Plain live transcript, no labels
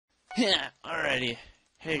Yeah, alrighty.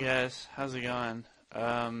 Hey guys, how's it going?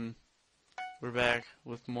 We're back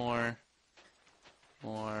with more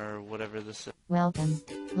whatever this Welcome.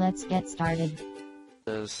 Let's get started.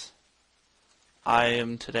 is. I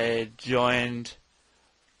am today joined,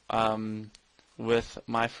 with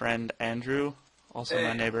my friend Andrew, also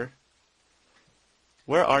my neighbor.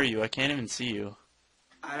 Where are you? I can't even see you.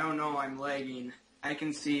 I don't know, I'm lagging. I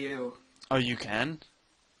can see you. Oh, you can?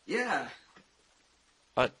 Yeah.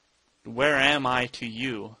 Where am I to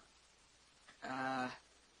you?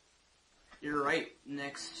 You're right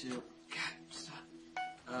next to... God, stop.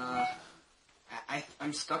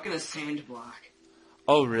 I'm stuck in a sand block.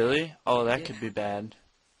 Oh, really? Oh, that Yeah. could be bad.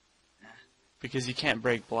 Because you can't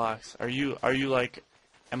break blocks. Are you like,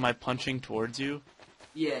 am I punching towards you?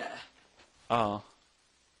 Yeah. Oh.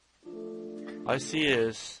 All I see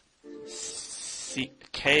is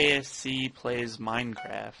KSC plays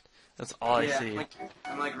Minecraft. That's all I see.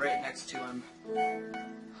 I'm like right next to him.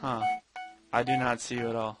 Huh. I do not see you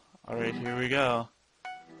at all. Alright, here we go.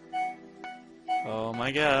 Oh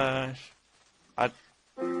my gosh.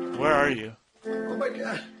 Where are you? Oh my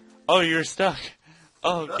god. Oh, you're stuck.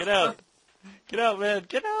 Oh, get out. Get out, man.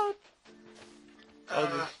 Get out.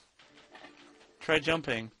 Try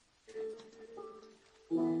jumping.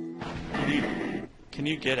 Can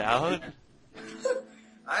you get out?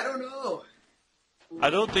 I don't know. I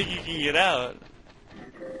don't think you can get out.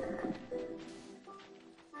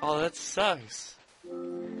 Oh, that sucks.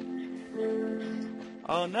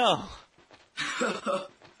 Oh no.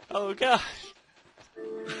 Oh gosh.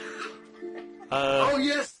 Oh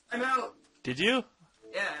yes, I'm out. Did you?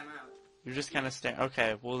 Yeah, I'm out. You're just kind of staying.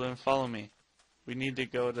 Okay, well then follow me. We need to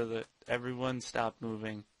go to the... Everyone stop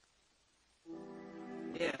moving.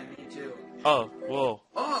 Yeah, me too. Oh, whoa.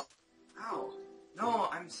 Oh! Ow. No,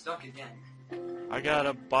 I'm stuck again. I got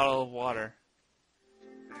a bottle of water.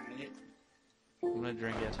 Alright. I'm gonna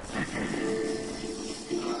drink it.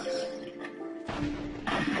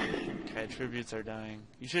 Okay, tributes are dying.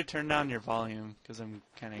 You should turn down your volume, because I'm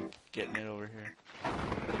kind of getting it over here.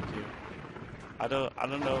 Thank you. I don't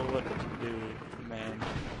know what to do, man.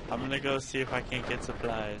 I'm gonna go see if I can't get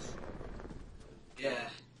supplies. Yeah.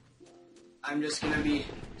 I'm just gonna be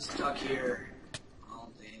stuck here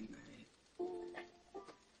all day and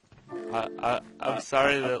night. I'm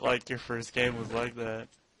sorry that, like, your first game was like that.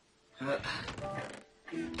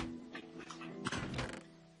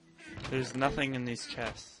 There's nothing in these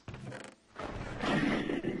chests.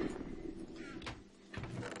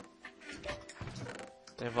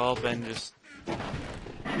 They've all been just...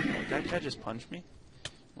 Did that guy just punch me?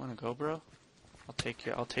 You wanna go, bro? I'll take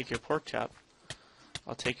your pork chop.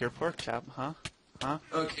 I'll take your pork chop, huh? Huh?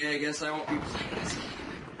 Okay, I guess I won't be playing this.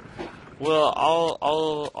 Well,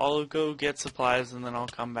 I'll go get supplies and then I'll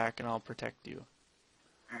come back and I'll protect you.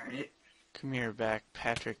 Alright. Come here back,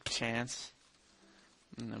 Patrick Chance.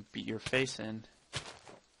 I'm gonna beat your face in.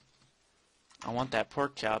 I want that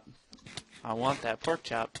pork chop. I want that pork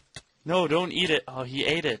chop. No, don't eat it. Oh, he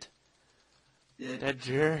ate it. Yeah. That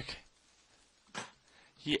jerk.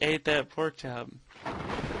 He ate that pork chop.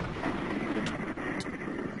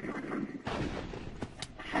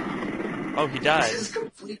 Oh, he died. This is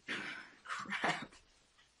complete crap.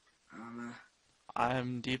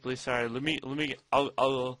 I'm deeply sorry. Let me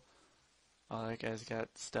oh, that guy's got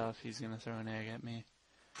stuff. He's gonna throw an egg at me.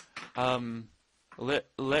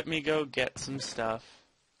 Let me go get some stuff.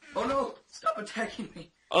 Oh no! Stop attacking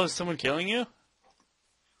me! Oh, is someone killing you?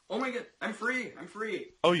 Oh my god! I'm free! I'm free!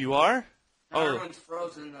 Oh, you are? Oh. Everyone's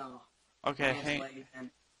frozen though. Okay, hang.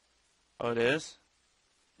 Oh, it is?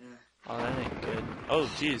 Yeah. Oh, that ain't good. Oh,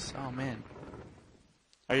 jeez. Oh, man.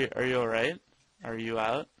 Are you alright? Are you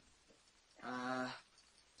out?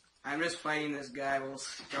 I'm just fighting this guy while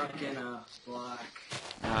stuck in a block.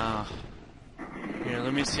 Oh. Here,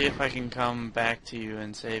 let me see if I can come back to you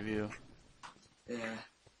and save you. Yeah.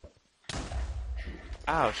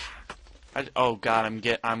 Ouch. Oh god, I'm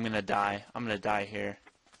gonna die. I'm gonna die here.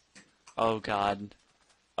 Oh god.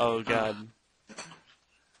 Oh god.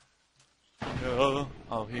 No.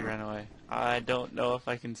 Oh, he ran away. I don't know if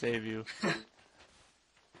I can save you.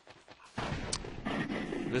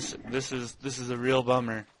 This is a real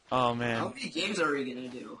bummer. Oh man. How many games are we gonna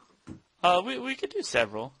do? We could do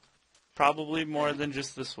several. Probably more than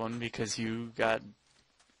just this one because you got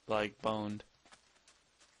like boned.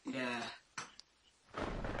 Yeah.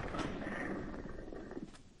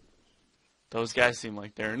 Those guys seem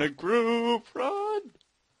like they're in a group. Run!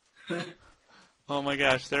 Oh my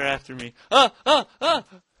gosh, they're after me. Ah! Ah! Ah!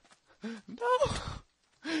 No!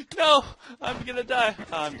 No! I'm gonna die.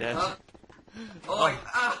 Oh, I'm dead. Oh,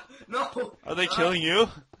 no! Are they killing you?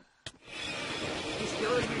 He's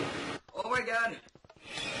killing me. dead.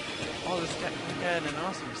 Oh, this guy had an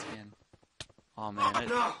awesome skin. Oh man. Oh,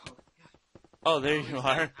 no. Oh, there you He's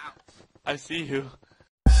are. out. I see you.